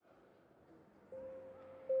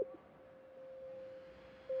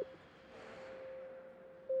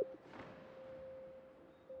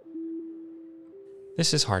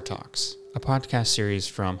This is HART Talks, a podcast series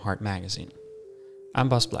from HART Magazine. I'm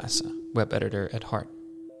Bas Blassa, web editor at HART.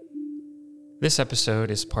 This episode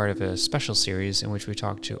is part of a special series in which we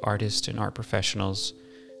talk to artists and art professionals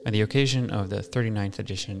on the occasion of the 39th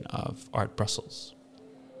edition of Art Brussels.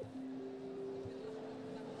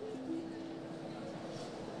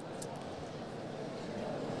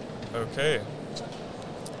 Okay.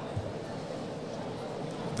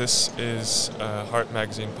 This is a HART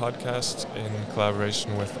Magazine podcast in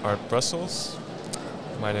collaboration with Art Brussels.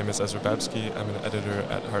 My name is Ezra Babski. I'm an editor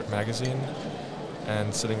at HART Magazine.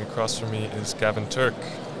 And sitting across from me is Gavin Turk,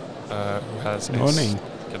 who has Good morning.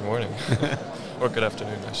 Good morning. Or good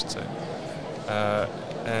afternoon, I should say.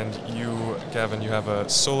 And you, Gavin, you have a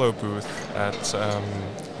solo booth at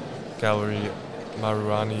Gallery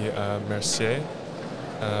Marouani Mercier,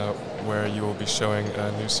 where you will be showing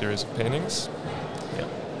a new series of paintings.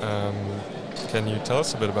 Can you tell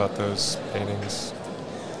us a bit about those paintings?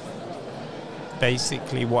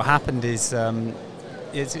 Basically, what happened is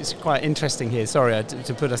it's quite interesting here. Sorry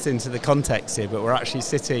to put us into the context here, but we're actually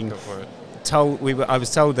sitting. Go for it. I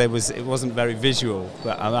was told it wasn't very visual,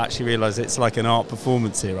 but I actually realised it's like an art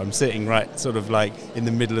performance here. I'm sitting right, sort of like in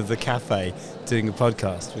the middle of the cafe, doing a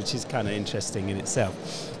podcast, which is kind of interesting in itself.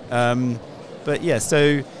 But yeah,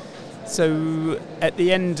 so at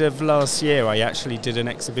the end of last year, I actually did an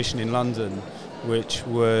exhibition in London, which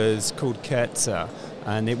was called Kerzer,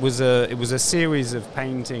 and it was a series of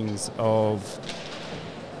paintings of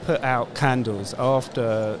put out candles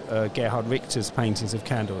after Gerhard Richter's paintings of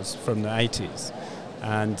candles from the 80s,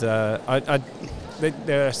 and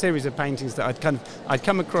there are a series of paintings that I'd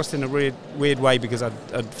come across in a weird way because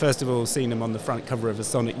I'd first of all seen them on the front cover of a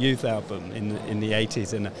Sonic Youth album in the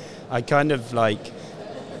 80s, and I kind of like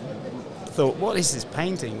thought, what is this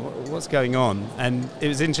painting? What's going on? And it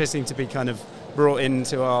was interesting to be kind of brought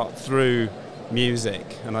into art through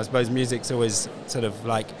music, and I suppose music's always sort of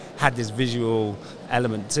like had this visual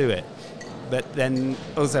element to it, but then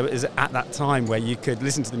also it was at that time where you could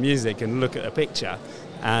listen to the music and look at a picture,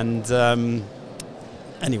 and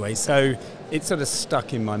anyway, so it sort of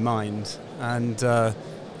stuck in my mind, and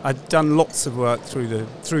I've done lots of work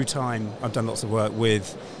through time. I've done lots of work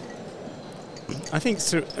with, I think,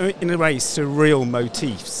 in a way, surreal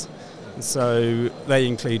motifs. So they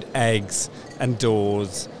include eggs and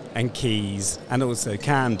doors and keys and also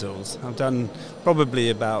candles. I've done probably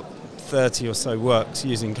about 30 or so works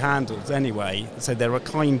using candles anyway. So they're a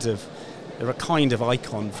kind of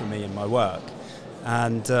icon for me in my work.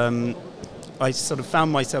 And I sort of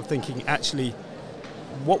found myself thinking, actually,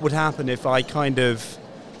 what would happen if I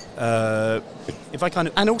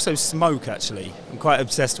and also smoke, actually. I'm quite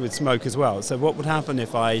obsessed with smoke as well. So what would happen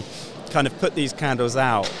if I kind of put these candles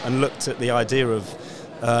out and looked at the idea of,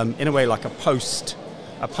 in a way, like a post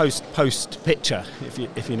picture,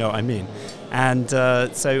 if you know what I mean. And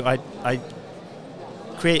so I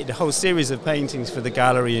created a whole series of paintings for the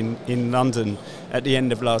gallery in London at the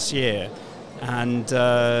end of last year. And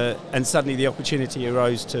suddenly the opportunity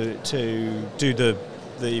arose to do the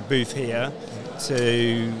booth here,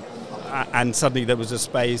 and suddenly there was a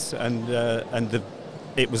space, and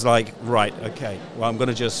it was like, right, okay, well, I'm going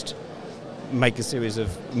to just make a series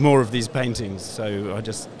of more of these paintings. So I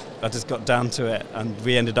just got down to it, and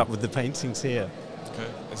we ended up with the paintings here. Okay.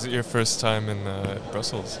 Is it your first time in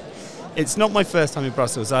Brussels? It's not my first time in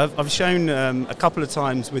Brussels. I've shown a couple of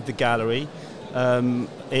times with the gallery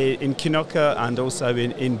in Kinoka and also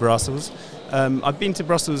in Brussels. I've been to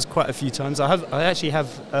Brussels quite a few times. I actually have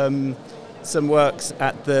some works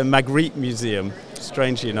at the Magritte Museum,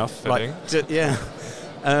 strangely enough.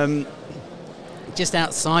 Just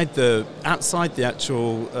outside the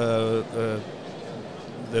actual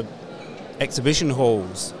the exhibition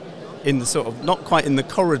halls, in the sort of, not quite in the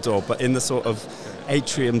corridor, but in the sort of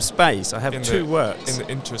atrium space. I have two works. In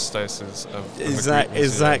the interstices of the Magritte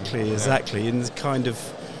Museum. Exactly. In the kind of,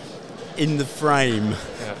 in the frame,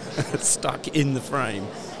 yeah. stuck in the frame.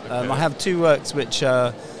 Okay. I have two works which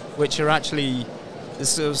are actually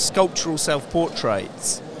sort of sculptural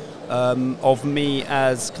self-portraits of me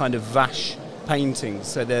as kind of vache paintings.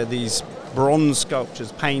 So they're these bronze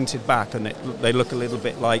sculptures painted back, and they look a little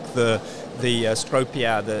bit like the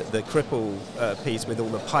Stropia, the cripple piece with all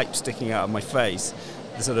the pipes sticking out of my face,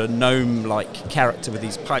 the sort of gnome-like character with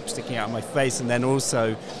these pipes sticking out of my face, and then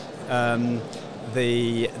also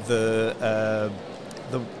the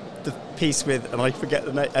piece with, and I forget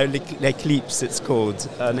the name, L'Eclipse it's called,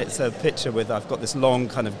 and it's a picture with, I've got this long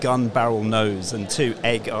kind of gun barrel nose and two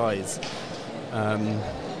egg eyes.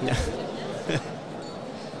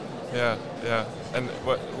 Yeah. And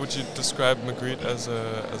what would you describe Magritte as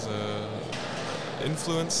a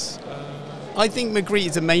influence I think Magritte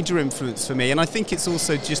is a major influence for me, and I think it's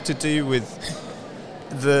also just to do with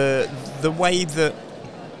the way that,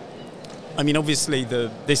 I mean, obviously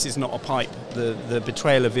this is not a pipe. The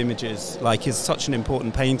betrayal of images is such an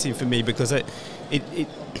important painting for me, because it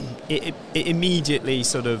immediately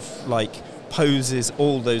sort of poses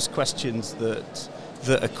all those questions that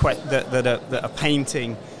a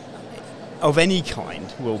painting of any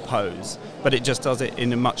kind will pose, but it just does it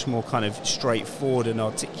in a much more kind of straightforward and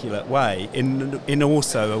articulate way, in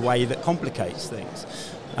also a way that complicates things,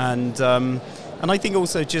 and I think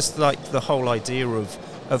also just the whole idea of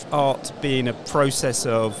art being a process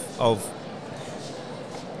of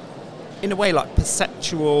in a way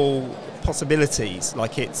perceptual possibilities.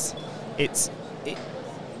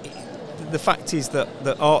 The fact is that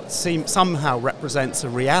art somehow represents a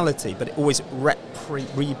reality, but it always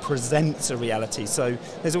represents a reality. So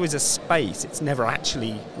there's always a space. It's never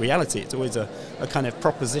actually reality. It's always a kind of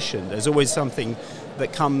proposition. There's always something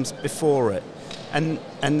that comes before it, and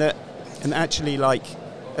actually,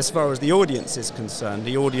 as far as the audience is concerned,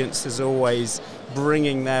 the audience is always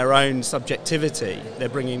bringing their own subjectivity. They're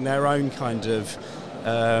bringing their own kind of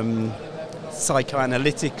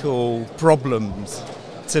psychoanalytical problems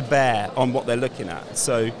to bear on what they're looking at.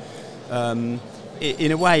 So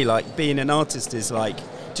in a way, being an artist is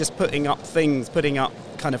just putting up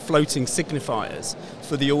kind of floating signifiers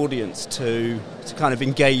for the audience to kind of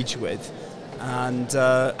engage with, and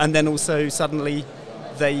then also suddenly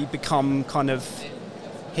they become kind of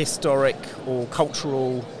historic or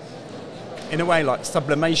cultural, in a way,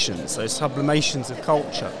 sublimations. So sublimations of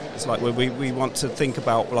culture. It's where we want to think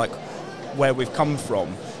about where we've come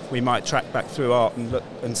from. We might track back through art and look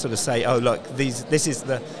and sort of say, oh look, this is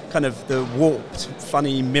the kind of the warped,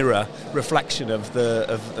 funny mirror reflection of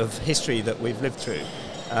history that we've lived through.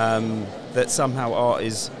 That somehow art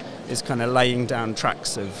is kind of laying down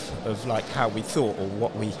tracks of how we thought, or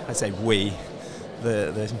what I say we,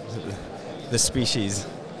 the species.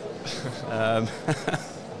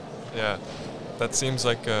 Yeah, that seems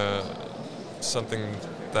like something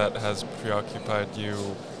that has preoccupied you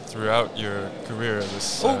throughout your career.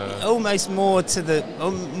 This almost more to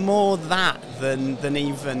more that than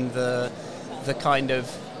even the kind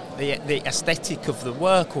of the aesthetic of the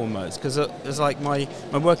work, almost, because it's my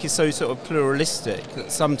work is so sort of pluralistic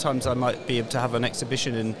that sometimes I might be able to have an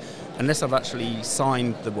exhibition, and unless I've actually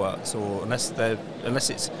signed the works, or unless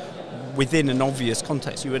it's within an obvious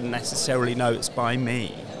context, you wouldn't necessarily know it's by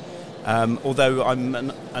me. Although I'm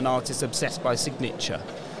an artist obsessed by signature,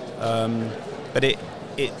 but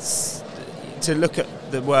it's to look at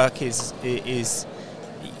the work is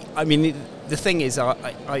I mean, the thing is,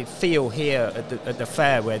 I feel here at the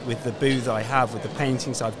fair, with the booth I have, with the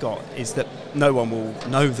paintings I've got, is that no one will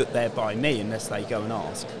know that they're by me unless they go and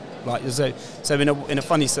ask. So in a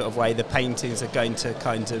funny sort of way, the paintings are going to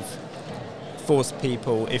kind of force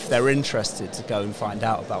people, if they're interested, to go and find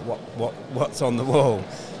out about what's on the wall.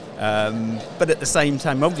 But at the same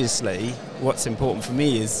time, obviously, what's important for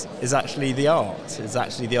me is actually the art. It's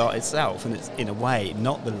actually the art itself, and it's, in a way,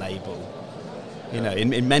 not the label.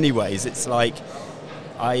 In many ways, it's I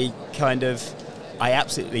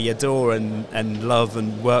absolutely adore and love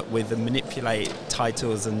and work with and manipulate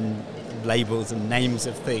titles and labels and names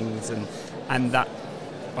of things and that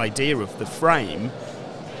idea of the frame.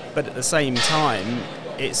 But at the same time,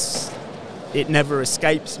 it never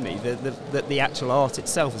escapes me that the actual art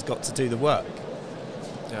itself has got to do the work.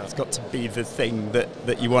 Yeah. It's got to be the thing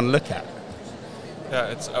that you want to look at.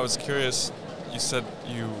 Yeah, I was curious. You said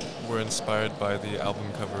you were inspired by the album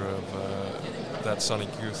cover of that Sonic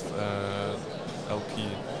Youth LP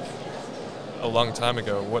a long time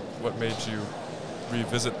ago. What made you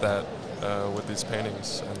revisit that with these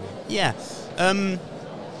paintings? Yeah, I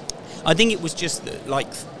think it was just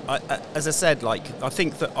as I said, I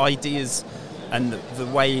think that ideas and the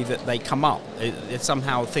way that they come up, it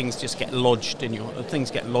somehow things just get lodged in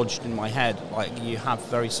my head. You have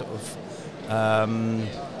very sort of.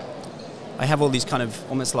 I have all these kind of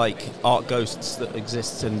almost like art ghosts that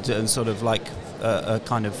exist and sort of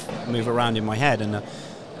kind of move around in my head, and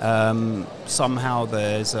somehow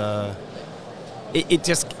there's it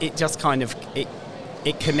just kind of it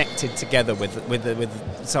connected together with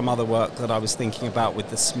some other work that I was thinking about with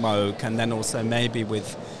the smoke, and then also maybe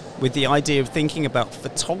with the idea of thinking about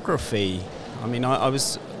photography. I mean, I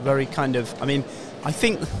was very kind of. I mean, I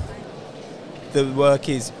think the work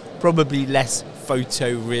is probably less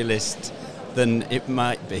photorealist than it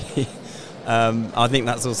might be. I think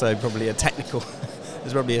that's also probably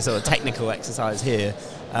there's probably a sort of technical exercise here.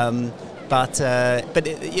 But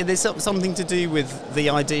there's something to do with the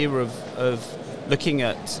idea of looking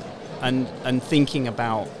at and thinking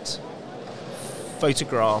about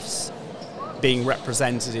photographs being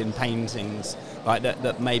represented in paintings, like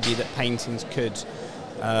that maybe that paintings could,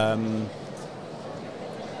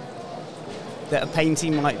 that a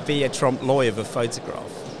painting might be a trompe-l'oeil of a photograph.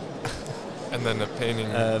 And then a painting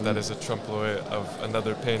that is a trompe-l'oeil of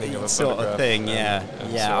another painting of a sort photograph. Of thing, yeah.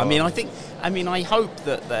 So I hope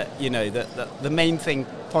that the main thing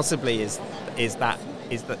possibly is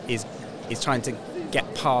trying to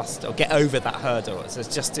get past or get over that hurdle. So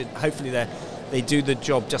it's just hopefully they do the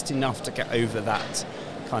job just enough to get over that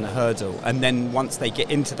kind of hurdle, and then once they get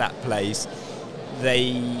into that place,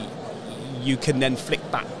 you can then flick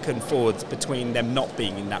back and forwards between them not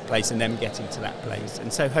being in that place and them getting to that place.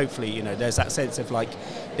 And so hopefully, there's that sense of like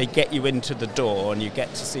they get you into the door and you get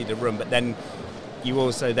to see the room, but then you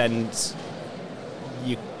also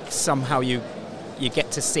you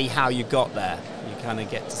get to see how you got there. You kind of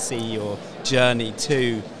get to see your journey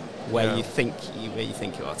to where you think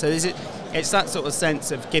you are. So it's that sort of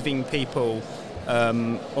sense of giving people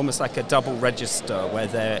almost like a double register where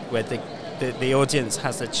the audience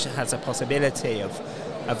has a possibility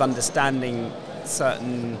of understanding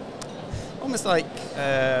certain, almost like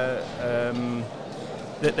that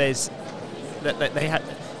they have,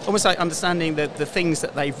 almost like understanding the things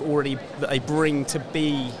that they bring to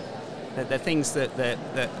be, the things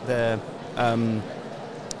the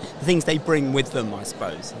things they bring with them, I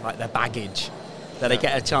suppose, like their baggage, that they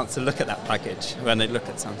get a chance to look at that baggage when they look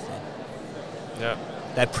at something. Yeah.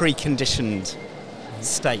 Their preconditioned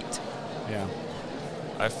state. Yeah.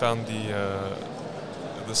 I found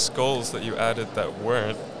the skulls that you added that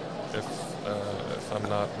weren't, if I'm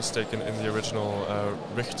not mistaken, in the original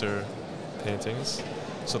Richter paintings.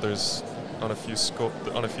 So there's on a few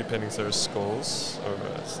paintings there's skulls, or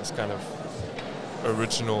it's this kind of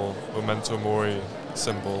original memento mori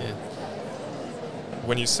symbol. Yeah.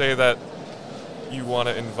 When you say that you want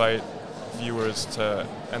to invite viewers to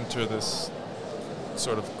enter this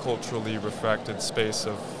sort of culturally refracted space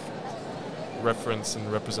of reference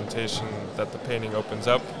and representation that the painting opens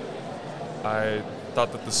up, I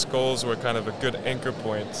thought that the skulls were kind of a good anchor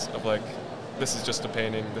point of like, this is just a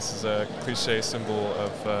painting, this is a cliche symbol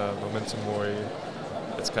of memento mori.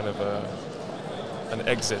 It's kind of an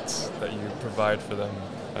exit that you provide for them.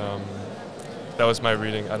 That was my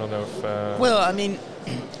reading. I don't know if... Well, I mean,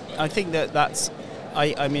 I think that's...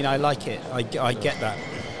 I mean, I like it. I get that.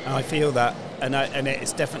 And I feel that. And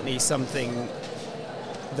it's definitely something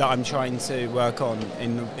that I'm trying to work on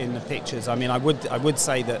in the pictures. I mean, I would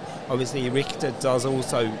say that obviously Richter does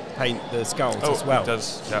also paint the skulls as well. He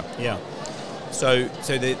does, yeah. Yeah. So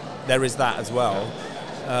there is that as well.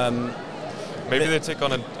 Maybe they take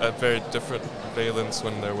on a very different valence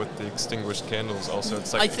when they're with the extinguished candles also.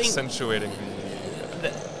 It's like accentuating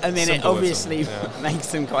I mean, symbolism. It obviously makes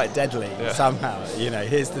them quite deadly somehow.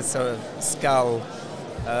 Here's the sort of skull.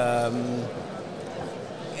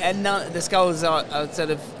 And the skulls are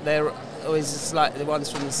sort of, they're always like the ones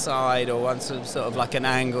from the side or ones from sort of like an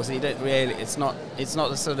angle, so you don't really, it's not a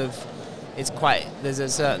sort of, it's quite, there's a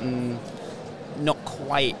certain, not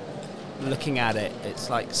quite looking at it, it's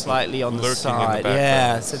like slightly on the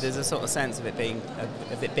side. So there's a sort of sense of it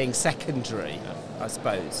being secondary, I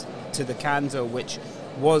suppose, to the candle, which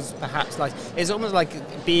was perhaps like, it's almost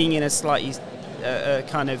like being in a slightly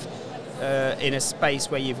kind of in a space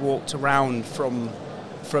where you've walked around from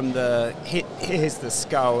here's the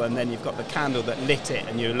skull, and then you've got the candle that lit it,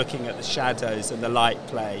 and you're looking at the shadows and the light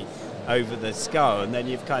play over the skull, and then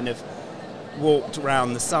you've kind of walked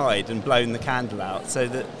around the side and blown the candle out, so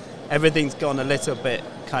that everything's gone a little bit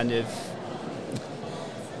kind of.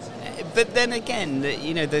 But then again,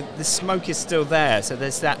 the smoke is still there, so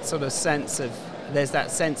there's that sort of strange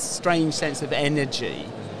sense of energy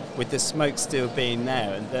with the smoke still being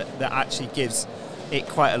there, and that actually gives it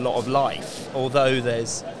quite a lot of life, although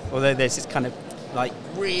there's this kind of like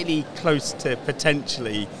really close to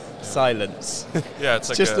potentially silence. Yeah, it's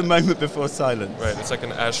like just the moment before silence. Right, it's like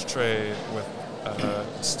an ashtray with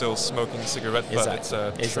still smoking cigarette butt. It's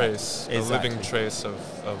a trace, a living trace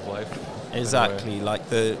of life. Exactly, like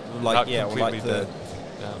the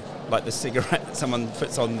cigarette someone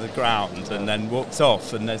puts on the ground and then walks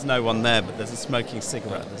off, and there's no one there, but there's a smoking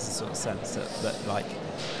cigarette. There's a sort of sense that like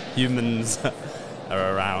humans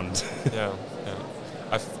are around. Yeah.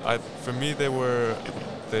 For me, they were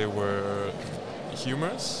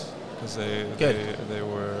humorous because they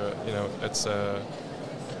were, it's a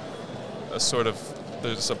sort of,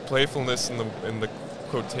 there's a playfulness in the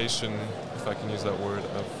quotation, if I can use that word,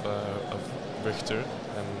 of Richter,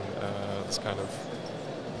 and it's kind of,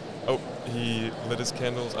 he lit his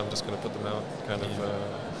candles, I'm just going to put them out, kind of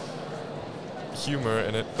humor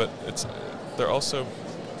in it, but they're also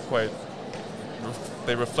quite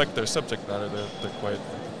they reflect their subject matter. They're quite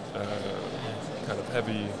kind of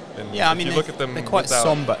heavy. Yeah, I mean, you look at them, they're quite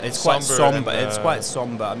somber. It's quite somber. And, it's quite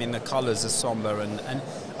somber. I mean, the colours are somber, and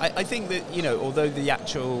I think that, you know, although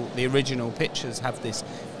the original pictures have this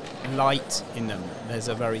light in them,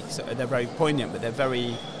 they're very poignant, but they're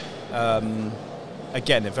very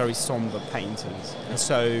again, they're very somber paintings, and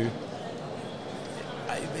so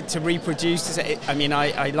to reproduce this, I mean,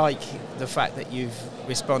 I like the fact that you've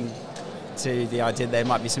responded to the idea there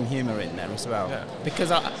might be some humour in there as well,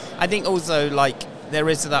 because I think also, like, there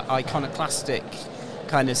is that iconoclastic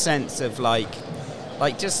kind of sense of like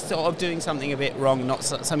just sort of doing something a bit wrong, not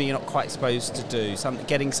something you're not quite supposed to do,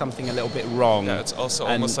 getting something a little bit wrong. Yeah, it's also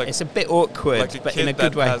almost like it's a bit awkward, like but in a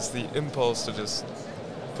good way. Has the impulse to just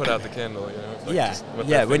put out the candle, you know.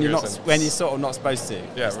 Like when you're sort of not supposed to.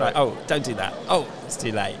 Yeah, it's right. like, oh, don't do that. Oh, it's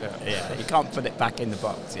too late. Yeah, you can't put it back in the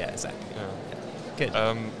box. Yeah, exactly. Good.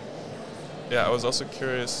 I was also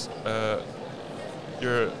curious.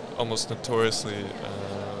 You're almost notoriously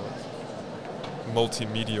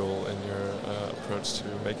multimedial in your approach to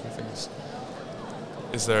making things.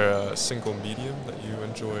 Is there a single medium that you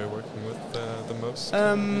enjoy working with the most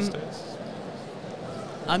these days?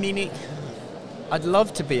 I mean, I'd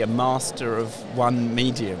love to be a master of one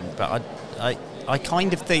medium, but I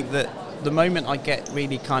kind of think that the moment I get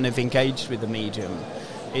really kind of engaged with the medium,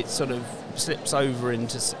 it sort of slips over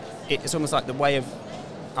into, it's almost like the way of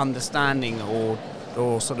understanding or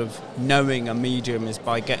sort of knowing a medium is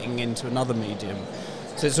by getting into another medium.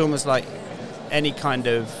 So it's almost like any kind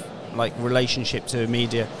of like relationship to a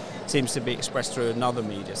media seems to be expressed through another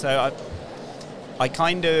media. So I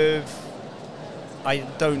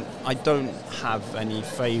don't have any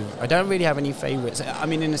I don't really have any favourites. I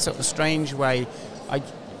mean, in a sort of strange way,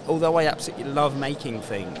 although I absolutely love making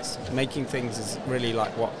things is really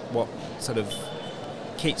like what sort of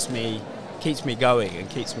keeps me going and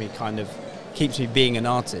keeps me being an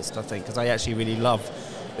artist, I think, because I actually really love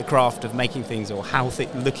the craft of making things, or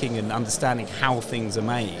looking and understanding how things are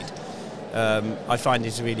made. I find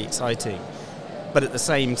it really exciting, but at the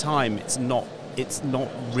same time, it's not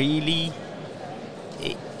really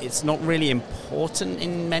important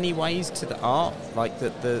in many ways to the art. Like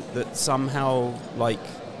that somehow, like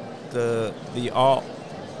the art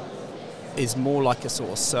is more like a sort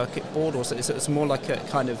of circuit board, or it's more like a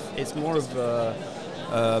kind of, it's more of a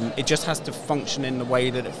it just has to function in the way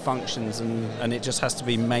that it functions, and it just has to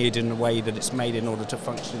be made in the way that it's made in order to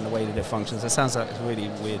function in the way that it functions. That sounds like a really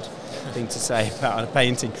weird thing to say about a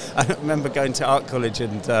painting. I remember going to art college,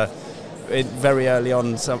 and very early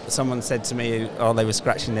on, someone said to me, oh, they were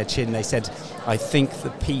scratching their chin, they said, I think the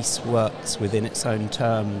piece works within its own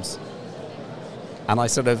terms. And I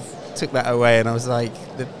sort of took that away, and I was like,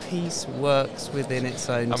 the piece works within its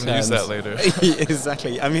own terms. I'm going to use that later.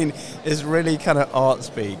 Exactly. I mean, it's really kind of art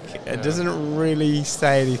speak. It doesn't really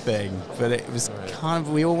say anything, but it was kind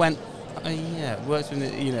of, we all went, oh yeah, it works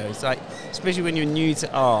within, you know, it's like, especially when you're new to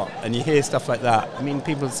art and you hear stuff like that. I mean,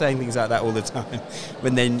 people are saying things like that all the time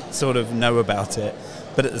when they sort of know about it,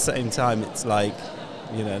 but at the same time, it's like,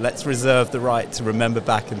 you know, let's reserve the right to remember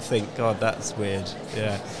back and think, God, that's weird.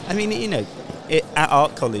 Yeah. I mean, you know, at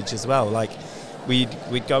art college as well, like we'd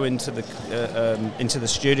go into the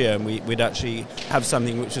studio, and we'd actually have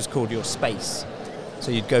something which was called your space.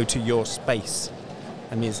 So you'd go to your space.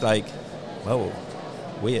 I mean, it's like, whoa,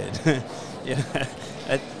 weird.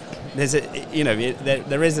 There's a, you know,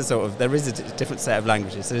 there is a different set of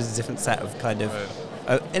languages. There is a different set of kind of.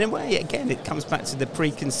 In a way, again, it comes back to the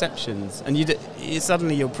preconceptions, and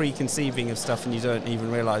suddenly you're preconceiving of stuff, and you don't even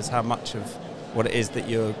realise how much of what it is that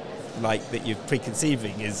you're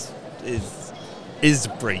preconceiving is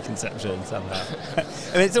preconception somehow.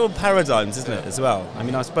 I mean, it's all paradigms, isn't it, as well? I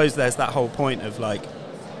mean, I suppose there's that whole point of, like,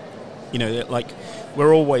 you know, like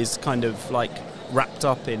we're always kind of like wrapped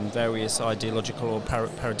up in various ideological or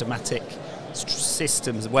paradigmatic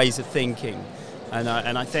systems, ways of thinking, and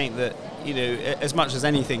I think that, you know, as much as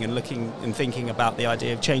anything, and looking and thinking about the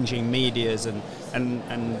idea of changing medias and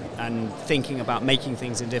thinking about making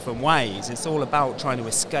things in different ways, it's all about trying to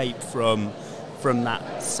escape from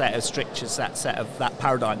that set of strictures, that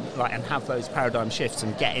paradigm, like, and have those paradigm shifts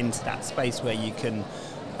and get into that space where you can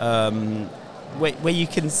where you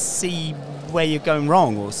can see where you're going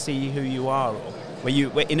wrong, or see who you are, or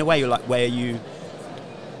where in a way, you're like, where you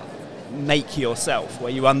make yourself,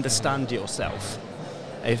 where you understand yourself.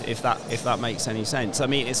 If that makes any sense. I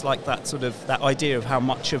mean, it's like that sort of, that idea of how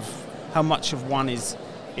much of one is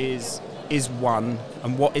one,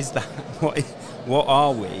 and what is that? What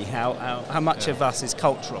are we? How much of us is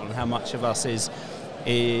cultural, and how much of us is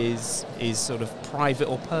sort of private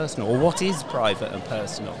or personal, or what is private and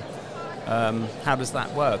personal? How does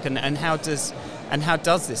that work? And how does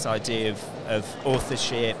this idea of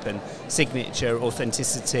authorship and signature,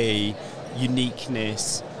 authenticity,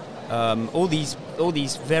 uniqueness, all these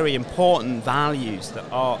very important values that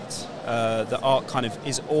art kind of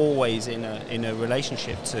is always in a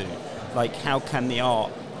relationship to, like, how can the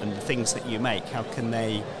art and the things that you make, how can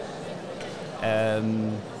they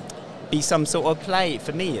be some sort of play?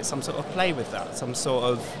 For me, it's some sort of play with that, some sort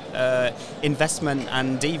of investment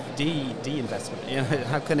and de-investment. You know,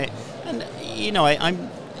 how can it? And you know,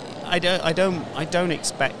 I don't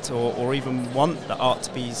expect or even want the art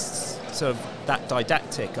to be sort of that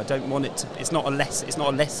didactic. I don't want it to. It's not a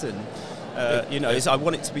lesson. You know, I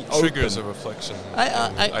want it to be triggers open. a reflection.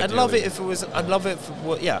 I'd love it if it was. I'd love it.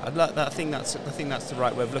 I'd like that. I think that's the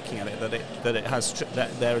right way of looking at it. That it has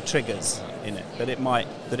that there are triggers in it. That it might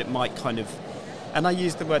kind of, and I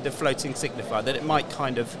use the word the floating signifier. That it might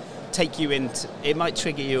kind of take you into. It might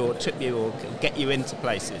trigger you or trip you or get you into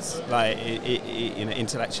places like you know,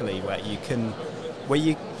 intellectually where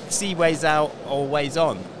you see ways out or ways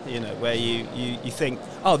on, you know, where you think,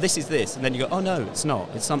 oh, this is this, and then you go, oh no, it's not,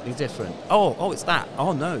 it's something different. Oh, it's that.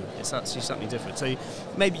 Oh no, it's actually something different. So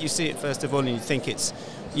maybe you see it first of all and you think it's,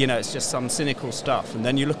 you know, it's just some cynical stuff, and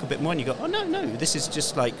then you look a bit more and you go, oh no, this is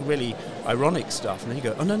just like really ironic stuff, and then you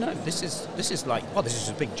go, oh no, this is like, oh, this is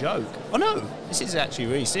a big joke. Oh no, this is actually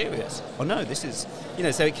really serious. Oh no, this is, you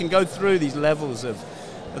know, so it can go through these levels of,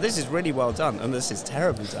 well, this is really well done, and this is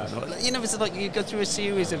terribly done. Or, you know, it's like you go through a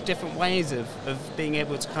series of different ways of being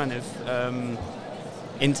able to kind of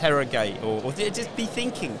interrogate or just be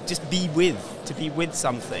thinking, just be with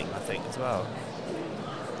something, I think, as well.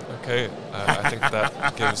 Okay, I think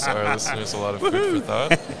that gives our listeners a lot of food for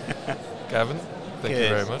thought. Gavin, thank you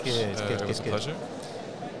very much. It was a pleasure.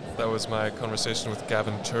 That was my conversation with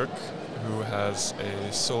Gavin Turk, who has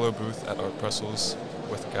a solo booth at Art Brussels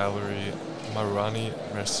with Gallery Marouani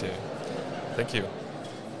Mercier. Thank you.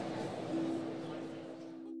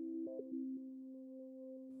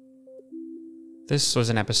 This was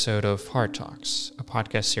an episode of HART Talks, a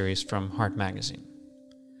podcast series from HART Magazine.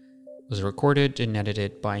 It was recorded and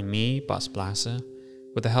edited by me, Bas Blaase,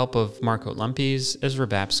 with the help of Marco Lampis, Ezra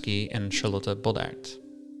Babski, and Charlotte Bodaert.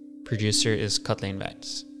 Producer is Kathleen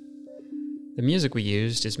Weitz. The music we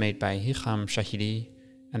used is made by Hicham Shahidi,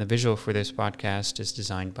 and the visual for this podcast is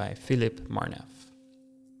designed by Philip Marnev.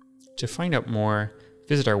 To find out more,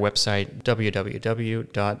 visit our website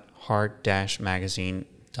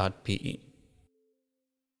www.hart-magazine.pe.